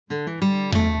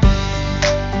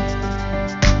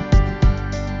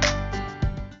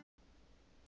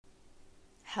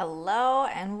Hello,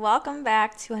 and welcome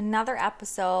back to another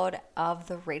episode of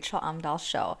The Rachel Umdahl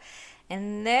Show.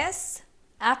 In this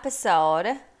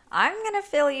episode, I'm going to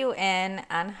fill you in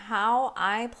on how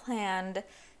I planned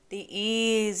the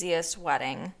easiest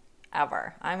wedding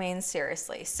ever. I mean,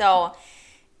 seriously. So,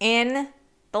 in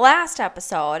the last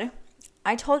episode,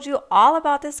 I told you all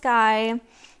about this guy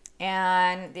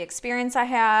and the experience I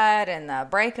had and the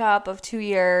breakup of 2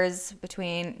 years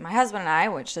between my husband and I,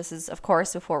 which this is, of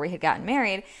course, before we had gotten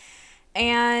married.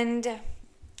 And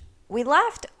we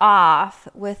left off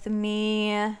with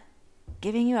me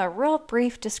giving you a real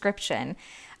brief description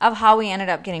of how we ended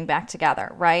up getting back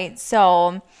together, right?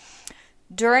 So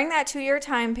during that 2-year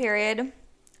time period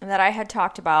that I had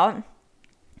talked about,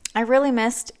 I really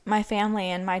missed my family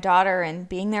and my daughter and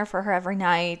being there for her every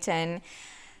night, and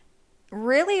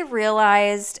really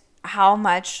realized how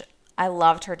much I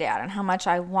loved her dad and how much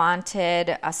I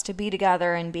wanted us to be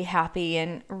together and be happy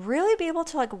and really be able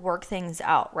to work things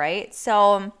out, right?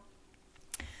 So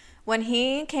when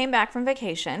he came back from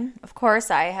vacation, of course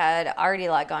I had already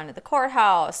gone to the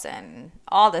courthouse and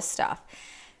all this stuff.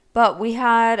 But we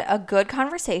had a good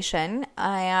conversation,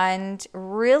 and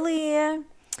really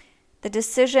the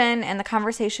decision and the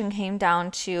conversation came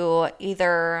down to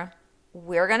either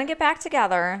we're going to get back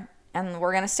together and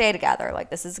we're going to stay together,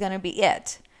 this is going to be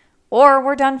it, or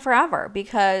we're done forever,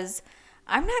 because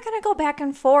I'm not going to go back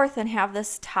and forth and have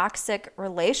this toxic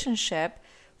relationship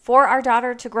for our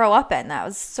daughter to grow up in. That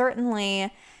was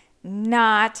certainly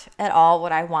not at all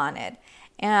what I wanted.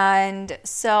 And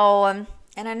so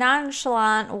in a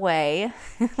nonchalant way,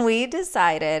 we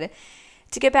decided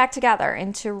to get back together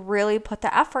and to really put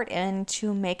the effort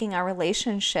into making our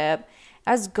relationship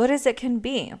as good as it can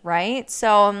be, right?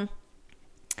 So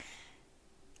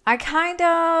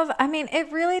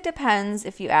it really depends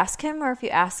if you ask him or if you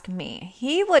ask me.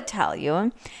 He would tell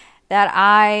you that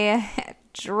I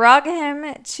drug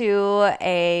him to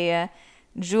a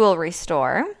jewelry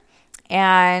store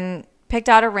and picked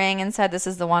out a ring and said, this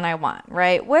is the one I want,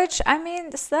 right? Which,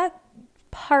 is that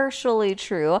partially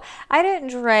true? I didn't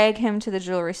drag him to the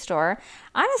jewelry store.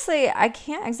 Honestly, I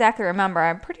can't exactly remember.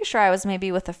 I'm pretty sure I was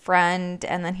maybe with a friend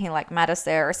and then he met us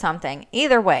there or something.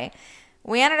 Either way,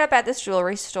 we ended up at this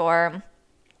jewelry store.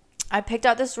 I picked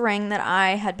out this ring that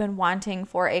I had been wanting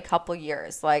for a couple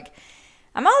years.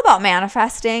 I'm all about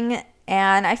manifesting,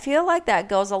 and I feel like that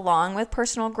goes along with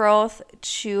personal growth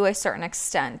to a certain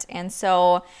extent. And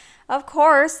so, of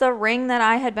course, the ring that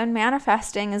I had been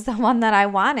manifesting is the one that I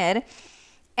wanted.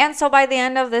 And so by the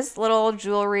end of this little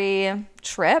jewelry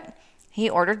trip, he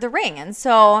ordered the ring. And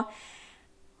so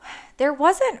there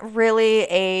wasn't really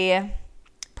a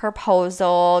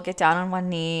proposal, get down on one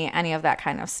knee, any of that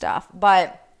kind of stuff.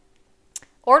 But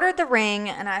ordered the ring,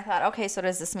 and I thought, okay, so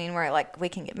does this mean we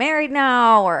can get married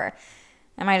now, or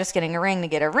am I just getting a ring to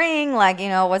get a ring?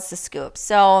 What's the scoop?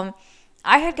 So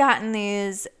I had gotten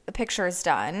these pictures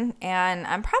done, and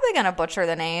I'm probably going to butcher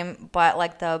the name,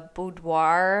 but the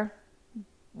boudoir,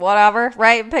 whatever,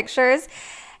 right, pictures.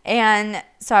 And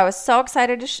so I was so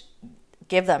excited to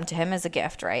give them to him as a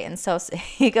gift, right? And so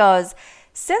he goes,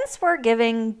 since we're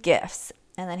giving gifts,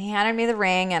 and then he handed me the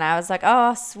ring, and I was like,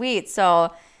 oh, sweet.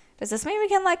 So does this mean we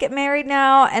can get married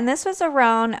now? And this was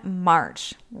around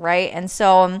March, right? And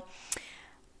so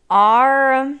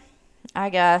our,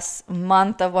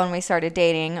 month of when we started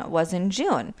dating was in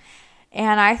June.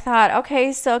 And I thought,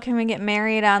 okay, so can we get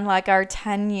married on our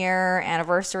 10-year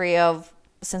anniversary of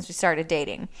since we started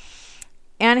dating?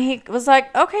 And he was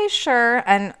like, okay, sure.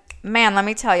 And man, let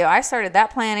me tell you, I started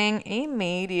that planning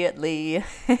immediately.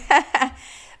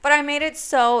 But I made it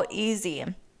so easy.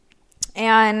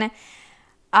 And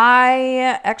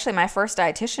my first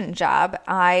dietitian job,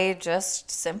 I just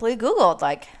simply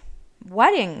Googled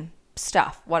wedding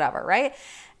stuff, whatever, right?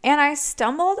 And I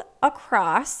stumbled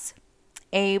across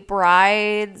a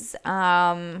bride's,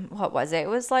 what was it? It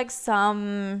was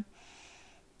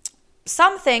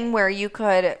something where you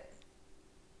could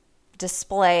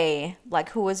display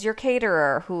who was your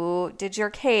caterer, who did your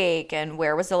cake, and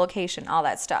where was the location, all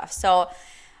that stuff. So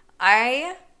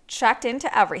I checked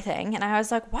into everything, and I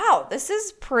was like, wow, this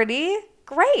is pretty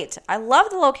great. I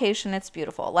love the location. It's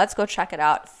beautiful. Let's go check it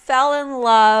out. Fell in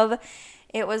love.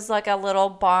 It was a little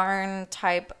barn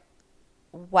type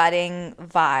wedding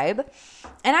vibe,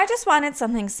 and I just wanted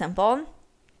something simple.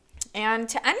 And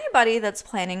to anybody that's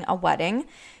planning a wedding,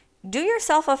 do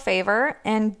yourself a favor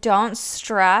and don't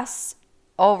stress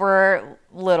over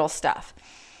little stuff.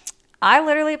 I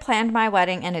literally planned my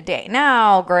wedding in a day.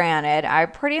 Now, granted, I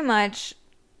pretty much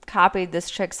copied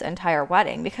this chick's entire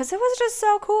wedding because it was just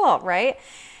so cool, right?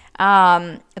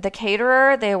 The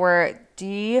caterer, they were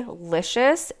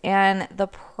delicious, and the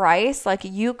price, like,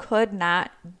 you could not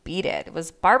beat it. It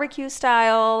was barbecue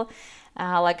style,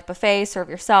 like buffet, serve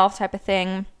yourself type of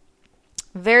thing.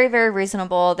 Very, very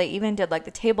reasonable. They even did like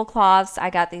the tablecloths.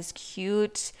 I got these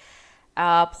cute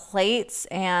plates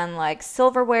and like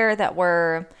silverware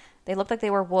they looked like they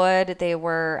were wood. They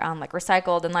were like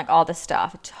recycled and like all this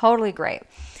stuff. Totally great.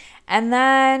 And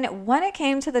then when it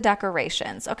came to the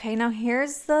decorations, okay, now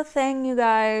here's the thing, you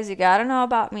guys, you got to know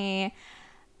about me.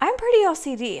 I'm pretty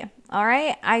OCD, all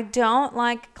right? I don't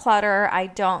like clutter. I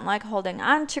don't like holding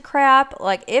on to crap.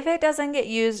 Like, if it doesn't get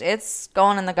used, it's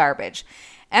going in the garbage.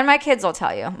 And my kids will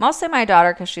tell you, mostly my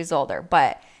daughter because she's older.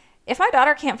 But if my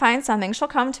daughter can't find something, she'll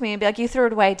come to me and be like, you threw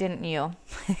it away, didn't you?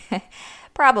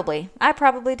 Probably. I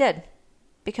probably did.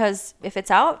 Because if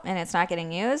it's out and it's not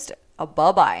getting used,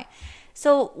 bye-bye.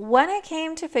 So when it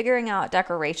came to figuring out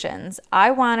decorations,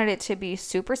 I wanted it to be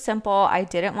super simple. I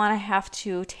didn't want to have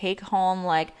to take home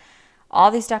like all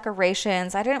these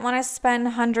decorations. I didn't want to spend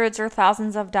hundreds or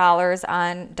thousands of dollars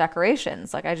on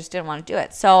decorations. Like, I just didn't want to do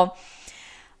it. So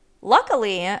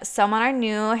luckily, someone I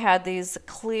knew had these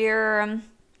clear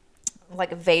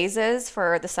like vases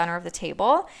for the center of the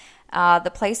table.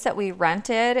 The place that we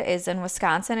rented is in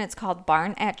Wisconsin. It's called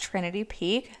Barn at Trinity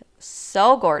Peak.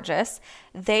 So gorgeous.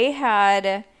 They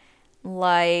had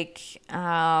like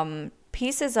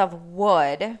pieces of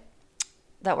wood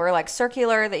that were like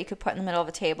circular that you could put in the middle of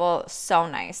a table. So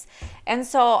nice. And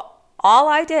so all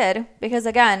I did, because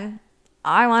again,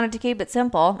 I wanted to keep it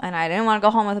simple and I didn't want to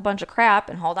go home with a bunch of crap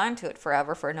and hold on to it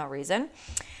forever for no reason.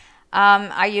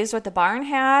 I used what the barn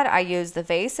had. I used the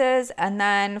vases. And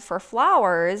then for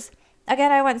flowers,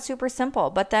 again, I went super simple.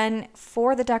 But then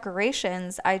for the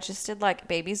decorations, I just did like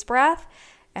baby's breath.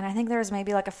 And I think there was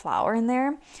maybe like a flower in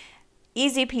there.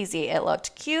 Easy peasy. It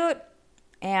looked cute.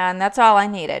 And that's all I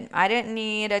needed. I didn't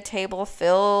need a table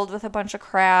filled with a bunch of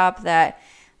crap that,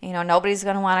 you know, nobody's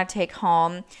going to want to take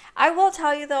home. I will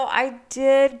tell you, though, I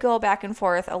did go back and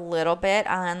forth a little bit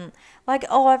on like,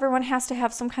 oh, everyone has to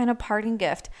have some kind of parting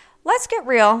gift. Let's get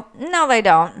real. No, they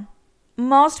don't.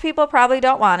 Most people probably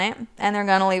don't want it, and they're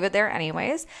going to leave it there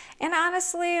anyways. And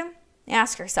honestly,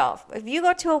 ask yourself, if you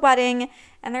go to a wedding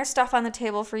and there's stuff on the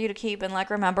table for you to keep and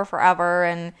like remember forever,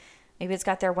 and maybe it's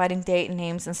got their wedding date and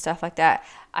names and stuff like that.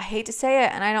 I hate to say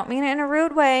it, and I don't mean it in a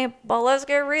rude way, but let's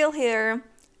get real here.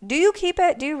 Do you keep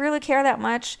it? Do you really care that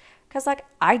much? Because like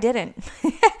I didn't.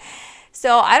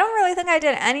 So I don't really think I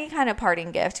did any kind of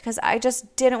parting gift because I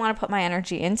just didn't want to put my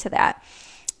energy into that.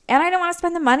 And I didn't want to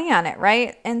spend the money on it,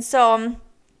 right? And so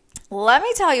let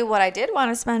me tell you what I did want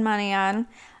to spend money on.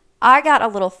 I got a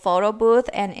little photo booth,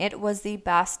 and it was the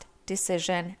best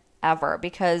decision ever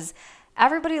because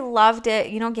everybody loved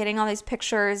it, you know, getting all these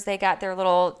pictures. They got their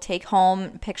little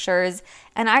take-home pictures,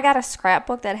 and I got a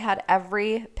scrapbook that had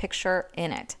every picture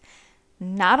in it.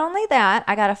 Not only that,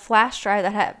 I got a flash drive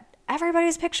that had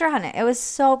everybody's picture on it. It was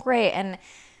so great, and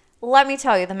let me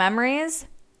tell you, the memories,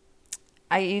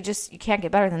 you can't get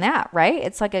better than that, right?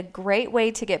 It's like a great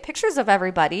way to get pictures of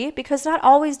everybody because not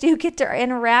always do you get to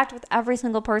interact with every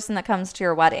single person that comes to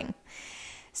your wedding.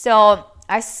 So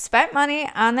I spent money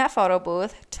on that photo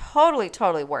booth. Totally,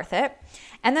 totally worth it.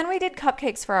 And then we did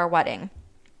cupcakes for our wedding.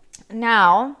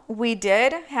 Now, we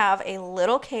did have a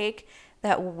little cake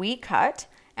that we cut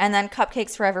and then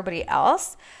cupcakes for everybody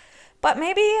else. But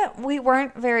maybe we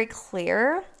weren't very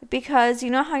clear because you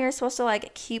know how you're supposed to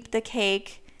like keep the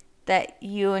cake that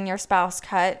you and your spouse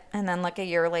cut and then like a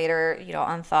year later, you know,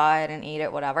 unthaw it and eat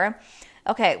it, whatever.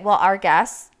 Okay, well, our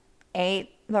guests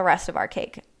ate the rest of our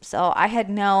cake. So I had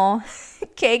no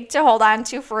cake to hold on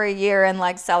to for a year and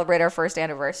like celebrate our first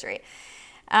anniversary.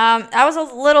 I was a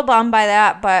little bummed by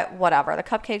that, but whatever. The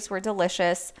cupcakes were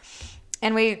delicious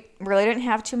and we really didn't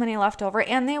have too many left over,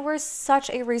 and they were such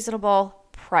a reasonable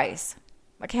price.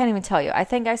 I can't even tell you. I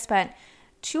think I spent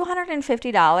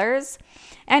 $250.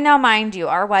 And now, mind you,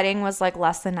 our wedding was like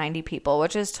less than 90 people,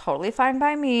 which is totally fine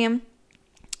by me.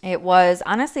 It was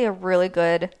honestly a really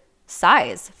good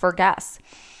size for guests.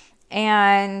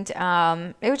 And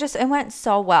it went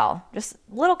so well. Just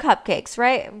little cupcakes,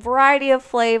 right? Variety of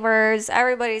flavors.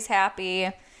 Everybody's happy.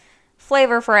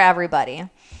 Flavor for everybody.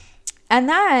 And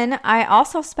then I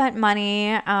also spent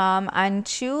money on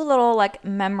two little like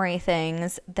memory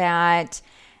things that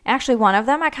actually one of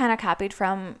them I kind of copied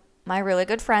from my really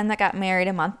good friend that got married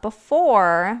a month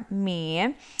before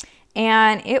me.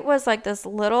 And it was like this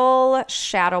little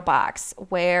shadow box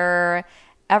where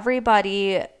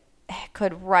everybody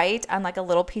could write on like a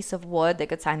little piece of wood. They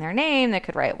could sign their name. They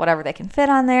could write whatever they can fit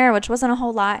on there, which wasn't a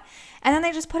whole lot. And then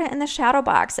they just put it in the shadow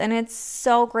box. And it's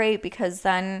so great because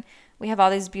then we have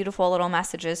all these beautiful little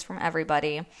messages from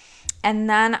everybody. And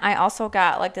then I also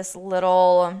got like this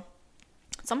little,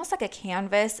 it's almost like a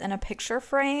canvas and a picture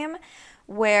frame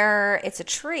where it's a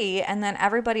tree. And then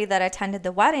everybody that attended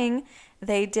the wedding,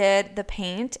 they did the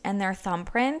paint and their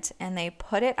thumbprint and they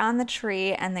put it on the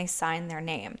tree and they signed their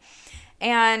name.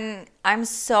 And I'm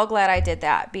so glad I did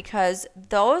that because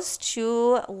those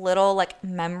two little like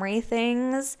memory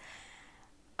things,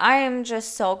 I am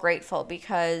just so grateful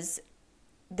because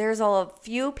there's a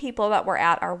few people that were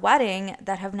at our wedding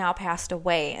that have now passed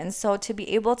away. And so to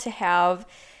be able to have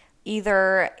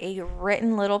either a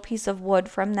written little piece of wood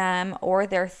from them or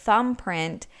their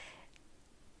thumbprint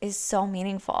is so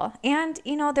meaningful. And,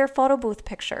 you know, their photo booth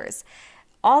pictures,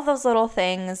 all those little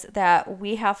things that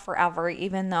we have forever,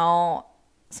 even though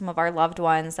some of our loved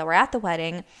ones that were at the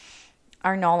wedding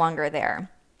are no longer there.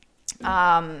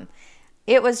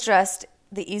 It was just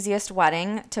the easiest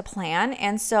wedding to plan.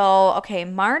 And so, okay,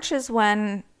 March is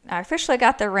when I officially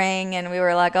got the ring and we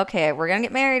were like, okay, we're going to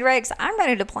get married, right? Because I'm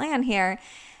ready to plan here.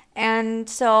 And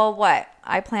so what?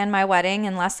 I planned my wedding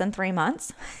in less than 3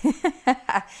 months.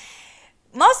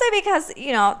 Mostly because,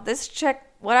 you know, this chick,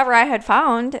 whatever I had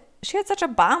found, she had such a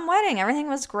bomb wedding. Everything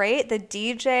was great. The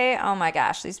DJ, oh my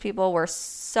gosh, these people were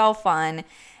so fun.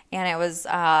 And it was,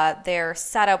 their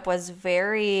setup was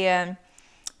very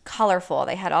colorful.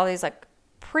 They had all these like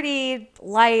pretty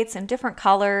lights and different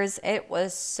colors. It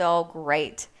was so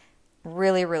great.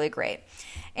 Really, really great.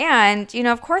 And, you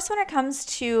know, of course, when it comes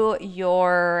to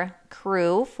your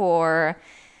crew for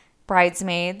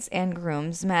bridesmaids and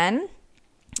groomsmen,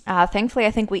 thankfully,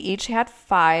 I think we each had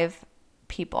 5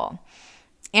 people.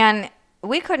 And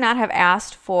we could not have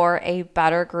asked for a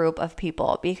better group of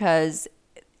people because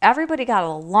everybody got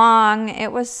along.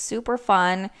 It was super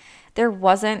fun. There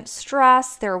wasn't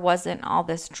stress. There wasn't all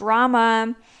this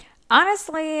drama.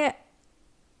 Honestly,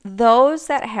 those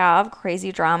that have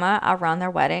crazy drama around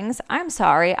their weddings, I'm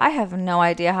sorry. I have no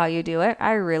idea how you do it.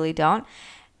 I really don't.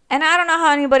 And I don't know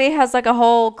how anybody has like a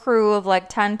whole crew of like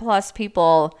 10 plus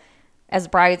people as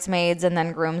bridesmaids and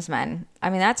then groomsmen. I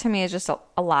mean, that to me is just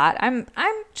a lot. I'm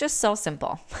just so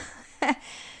simple.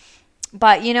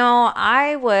 But, you know,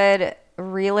 I would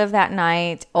relive that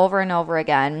night over and over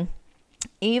again,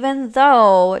 even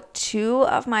though 2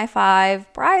 of my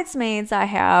 5 bridesmaids I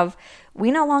have,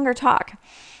 we no longer talk.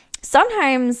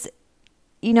 Sometimes,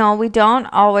 you know, we don't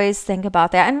always think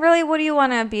about that. And really, what do you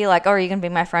want to be like? Oh, are you going to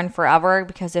be my friend forever?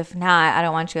 Because if not, I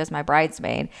don't want you as my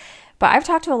bridesmaid. But I've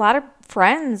talked to a lot of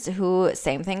friends who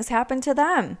same things happen to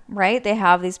them, right? They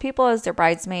have these people as their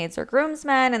bridesmaids or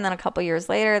groomsmen, and then a couple years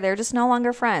later, they're just no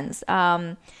longer friends.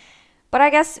 But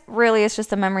I guess really it's just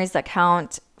the memories that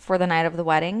count for the night of the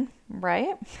wedding,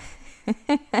 right?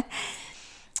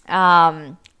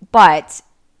 But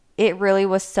it really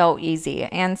was so easy.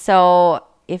 And so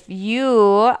if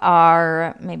you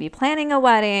are maybe planning a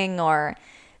wedding or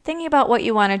thinking about what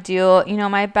you want to do, you know,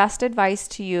 my best advice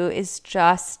to you is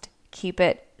just keep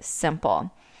it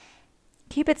simple.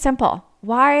 Keep it simple.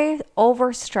 Why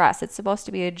over stress? It's supposed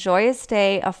to be a joyous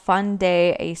day, a fun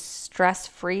day, a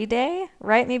stress-free day,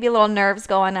 right? Maybe a little nerves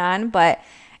going on, but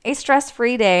a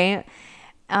stress-free day.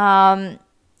 And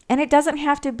it doesn't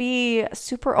have to be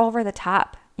super over the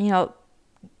top. You know,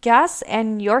 guests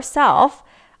and yourself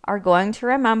are going to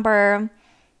remember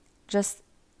just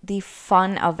the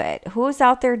fun of it. Who's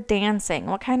out there dancing?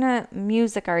 What kind of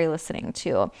music are you listening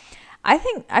to? I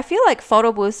feel like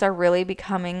photo booths are really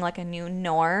becoming like a new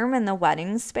norm in the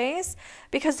wedding space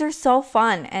because they're so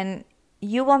fun and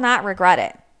you will not regret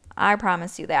it. I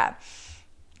promise you that.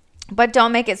 But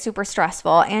don't make it super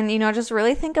stressful. And, you know, just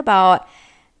really think about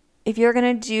if you're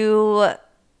going to do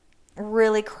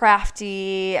really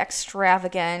crafty,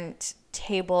 extravagant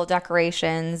table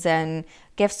decorations and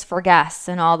gifts for guests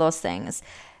and all those things.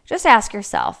 Just ask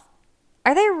yourself,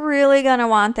 are they really going to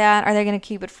want that? Are they going to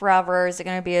keep it forever? Is it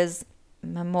going to be as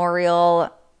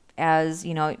memorial as,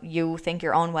 you know, you think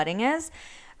your own wedding is?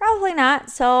 Probably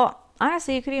not. So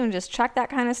honestly, you could even just check that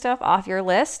kind of stuff off your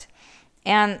list.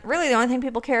 And really the only thing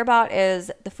people care about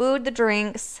is the food, the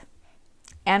drinks,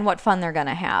 and what fun they're going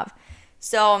to have.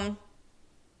 So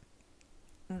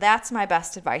that's my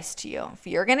best advice to you. If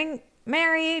you're getting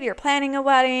married, you're planning a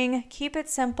wedding, keep it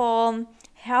simple,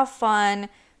 have fun,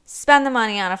 spend the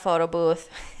money on a photo booth.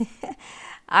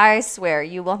 I swear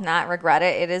you will not regret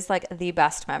it. It is like the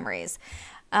best memories.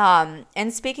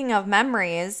 And speaking of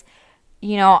memories,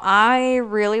 you know, I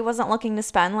really wasn't looking to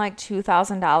spend like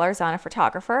 $2,000 on a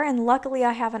photographer. And luckily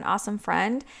I have an awesome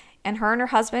friend and her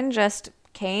husband just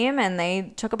came and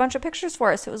they took a bunch of pictures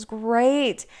for us. It was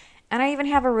great. And I even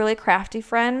have a really crafty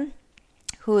friend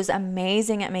who's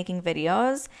amazing at making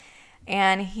videos.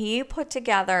 And he put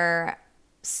together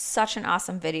such an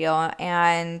awesome video.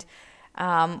 And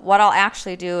What I'll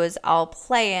actually do is I'll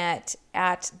play it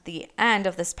at the end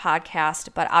of this podcast,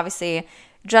 but obviously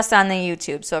just on the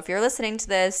YouTube. So if you're listening to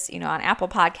this, on Apple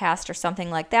Podcast or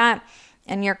something like that,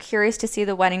 and you're curious to see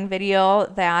the wedding video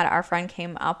that our friend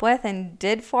came up with and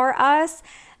did for us,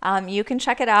 you can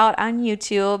check it out on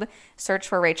YouTube. Search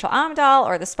for Rachel Amdahl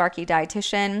or the Sparky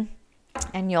Dietitian,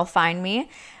 and you'll find me.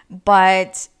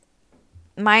 But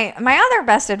my other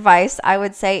best advice, I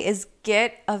would say, is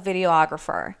get a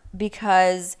videographer,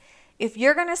 because if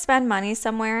you're going to spend money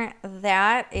somewhere,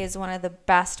 that is one of the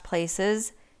best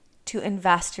places to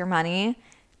invest your money,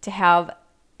 to have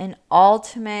an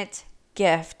ultimate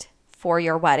gift for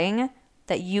your wedding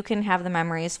that you can have the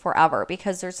memories forever,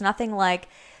 because there's nothing like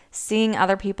seeing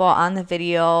other people on the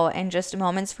video and just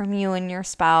moments from you and your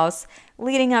spouse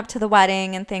leading up to the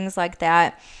wedding and things like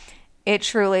that. It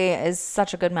truly is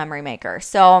such a good memory maker.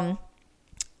 So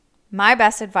my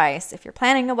best advice, if you're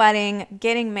planning a wedding,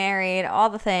 getting married, all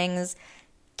the things,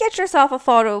 get yourself a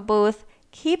photo booth,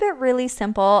 keep it really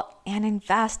simple, and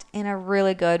invest in a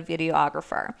really good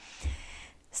videographer.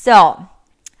 So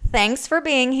thanks for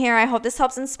being here. I hope this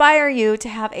helps inspire you to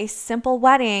have a simple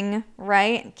wedding,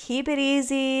 right? Keep it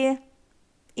easy,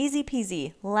 easy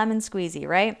peasy, lemon squeezy,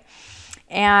 right?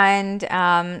 And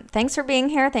thanks for being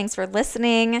here. Thanks for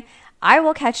listening. I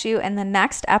will catch you in the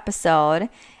next episode.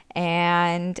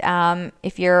 And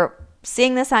if you're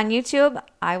seeing this on YouTube,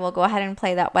 I will go ahead and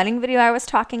play that wedding video I was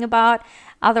talking about.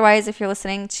 Otherwise, if you're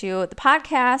listening to the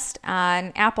podcast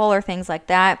on Apple or things like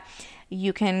that,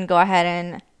 you can go ahead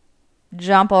and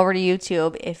jump over to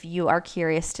YouTube if you are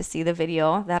curious to see the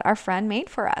video that our friend made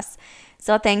for us.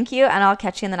 So thank you, and I'll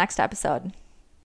catch you in the next episode.